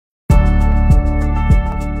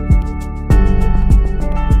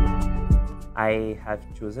I have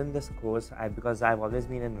chosen this course because I've always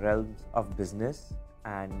been in realms of business,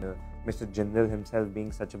 and Mr. Jindal himself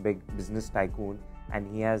being such a big business tycoon,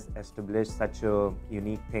 and he has established such a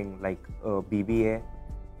unique thing like a BBA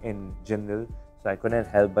in Jindal, so I couldn't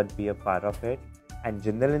help but be a part of it. And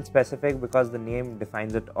Jindal in specific, because the name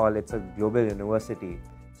defines it all, it's a global university,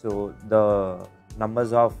 so the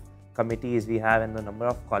numbers of committees we have and the number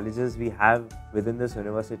of colleges we have within this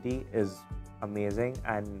university is amazing,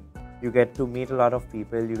 and you get to meet a lot of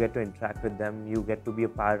people, you get to interact with them, you get to be a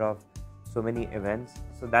part of so many events,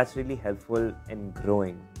 so that's really helpful in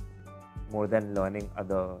growing more than learning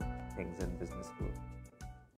other things in business school.